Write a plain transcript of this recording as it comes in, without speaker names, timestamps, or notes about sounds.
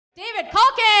David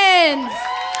Calkins.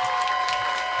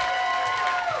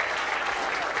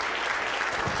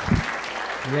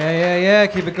 Yeah.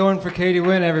 Keep it going for Katie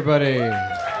Wynn, everybody. All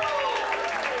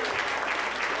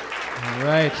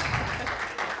right.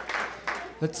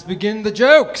 Let's begin the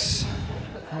jokes.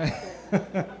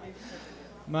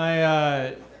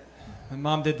 My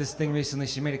mom did this thing recently.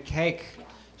 She made a cake.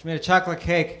 She made a chocolate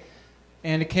cake,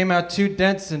 and it came out too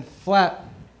dense and flat.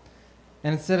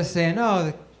 And instead of saying,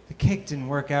 "Oh, the cake didn't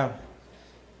work out,"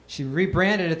 she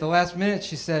rebranded at the last minute.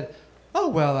 She said, "Oh,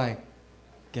 well, I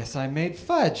guess I made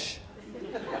fudge."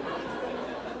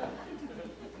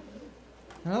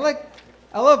 And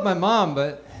I love my mom,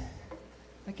 but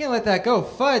I can't let that go.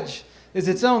 Fudge is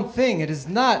its own thing. It is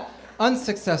not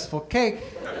unsuccessful cake.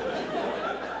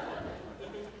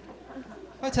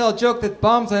 If I tell a joke that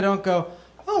bombs, I don't go,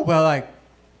 "Oh, well, I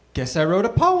guess I wrote a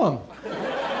poem."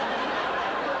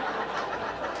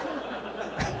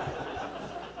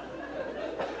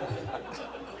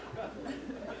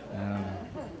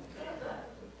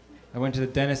 I went to the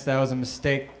dentist. That was a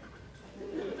mistake.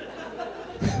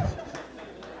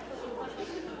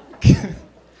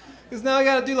 Because now I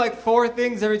gotta do like 4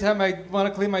 things every time I want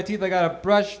to clean my teeth. I gotta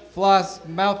brush, floss,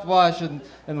 mouthwash,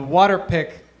 and water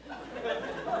pick.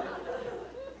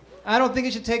 I don't think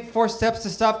you should take 4 steps to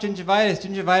stop gingivitis.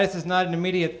 Gingivitis is not an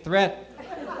immediate threat.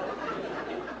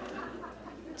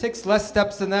 It takes less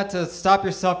steps than that to stop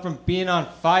yourself from being on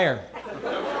fire.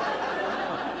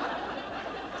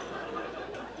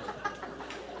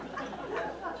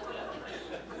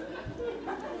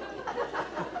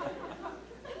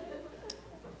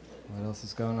 What else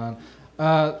is going on?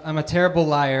 I'm a terrible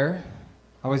liar.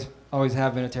 Always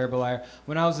have been a terrible liar.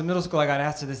 When I was in middle school, I got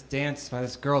asked to this dance by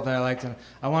this girl that I liked, and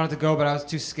I wanted to go, but I was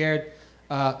too scared.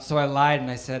 So I lied,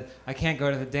 and I said, "I can't go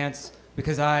to the dance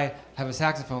because I have a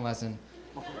saxophone lesson."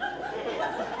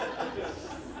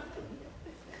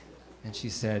 And she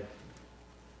said,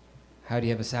 "How do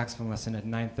you have a saxophone lesson at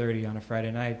 9:30 on a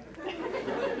Friday night?"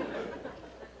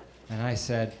 And I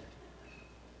said,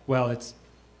 "Well, it's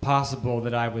possible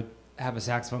that I would have a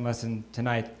saxophone lesson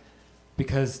tonight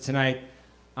because tonight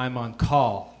I'm on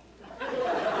call."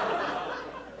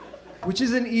 Which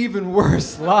is an even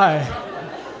worse lie.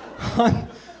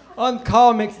 On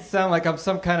call makes it sound like I'm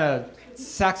some kind of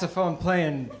saxophone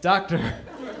playing doctor,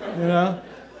 you know?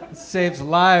 It saves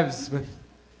lives with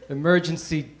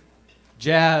emergency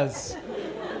jazz.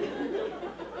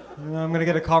 You know, I'm gonna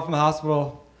get a call from the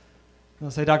hospital. They'll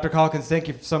say, "Dr. Calkins, thank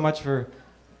you so much for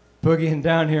boogieing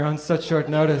down here on such short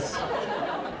notice."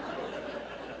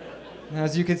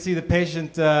 As you can see, the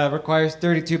patient requires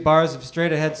 32 bars of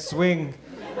straight-ahead swing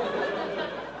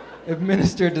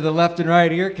administered to the left and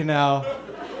right ear canal,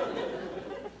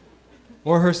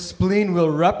 or her spleen will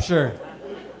rupture.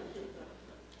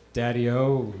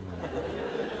 Daddy-o.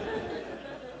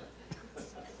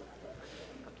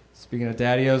 Speaking of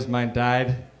daddy-os, mine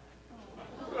died.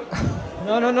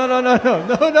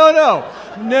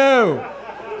 No.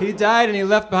 He died and he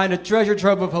left behind a treasure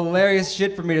trove of hilarious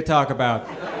shit for me to talk about.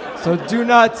 So do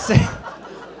not say,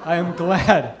 I am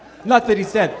glad, not that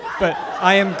he's dead, but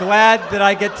I am glad that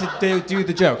I get to do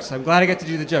the jokes. I'm glad I get to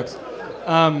do the jokes.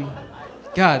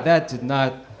 God, that did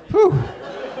not, whew.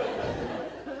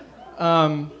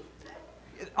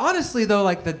 Honestly though,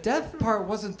 like the death part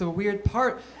wasn't the weird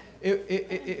part.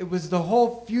 It was the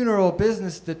whole funeral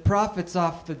business that profits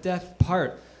off the death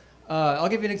part. I'll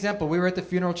give you an example. We were at the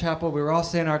funeral chapel. We were all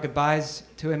saying our goodbyes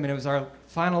to him, and it was our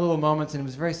final little moments, and it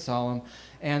was very solemn.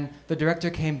 And the director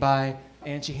came by,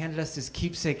 and she handed us this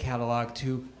keepsake catalog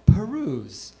to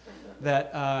peruse.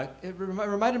 That it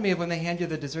reminded me of when they hand you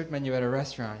the dessert menu at a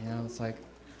restaurant. You know, it's like,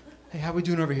 "Hey, how we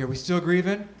doing over here? We still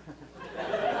grieving?"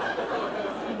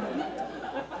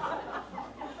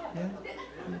 Yeah.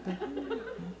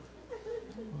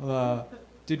 Well,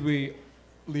 did we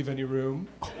leave any room?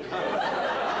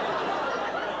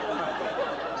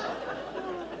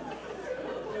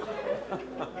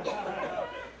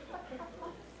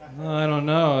 I don't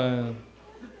know.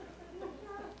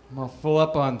 I'm all full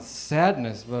up on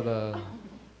sadness, but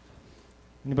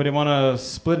anybody want to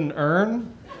split an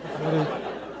urn?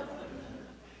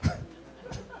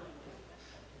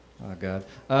 Oh God.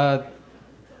 I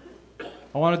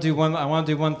want to do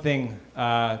one thing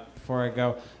before I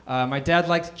go. My dad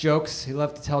likes jokes. He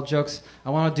loved to tell jokes.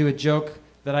 I want to do a joke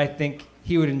that I think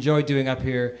he would enjoy doing up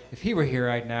here if he were here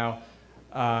right now.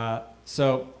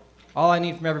 So all I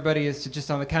need from everybody is to just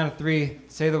on the count of 3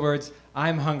 say the words,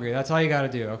 "I'm hungry." That's all you got to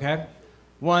do, okay?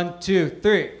 1, 2,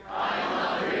 3. I'm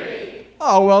hungry.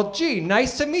 Oh, well, gee,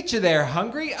 nice to meet you there,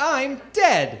 hungry. I'm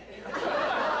dead.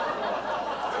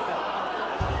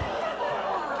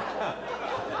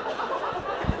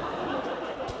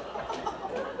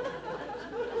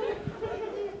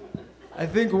 I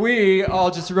think we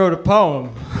all just wrote a poem.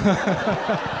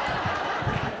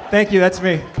 Thank you, that's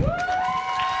me.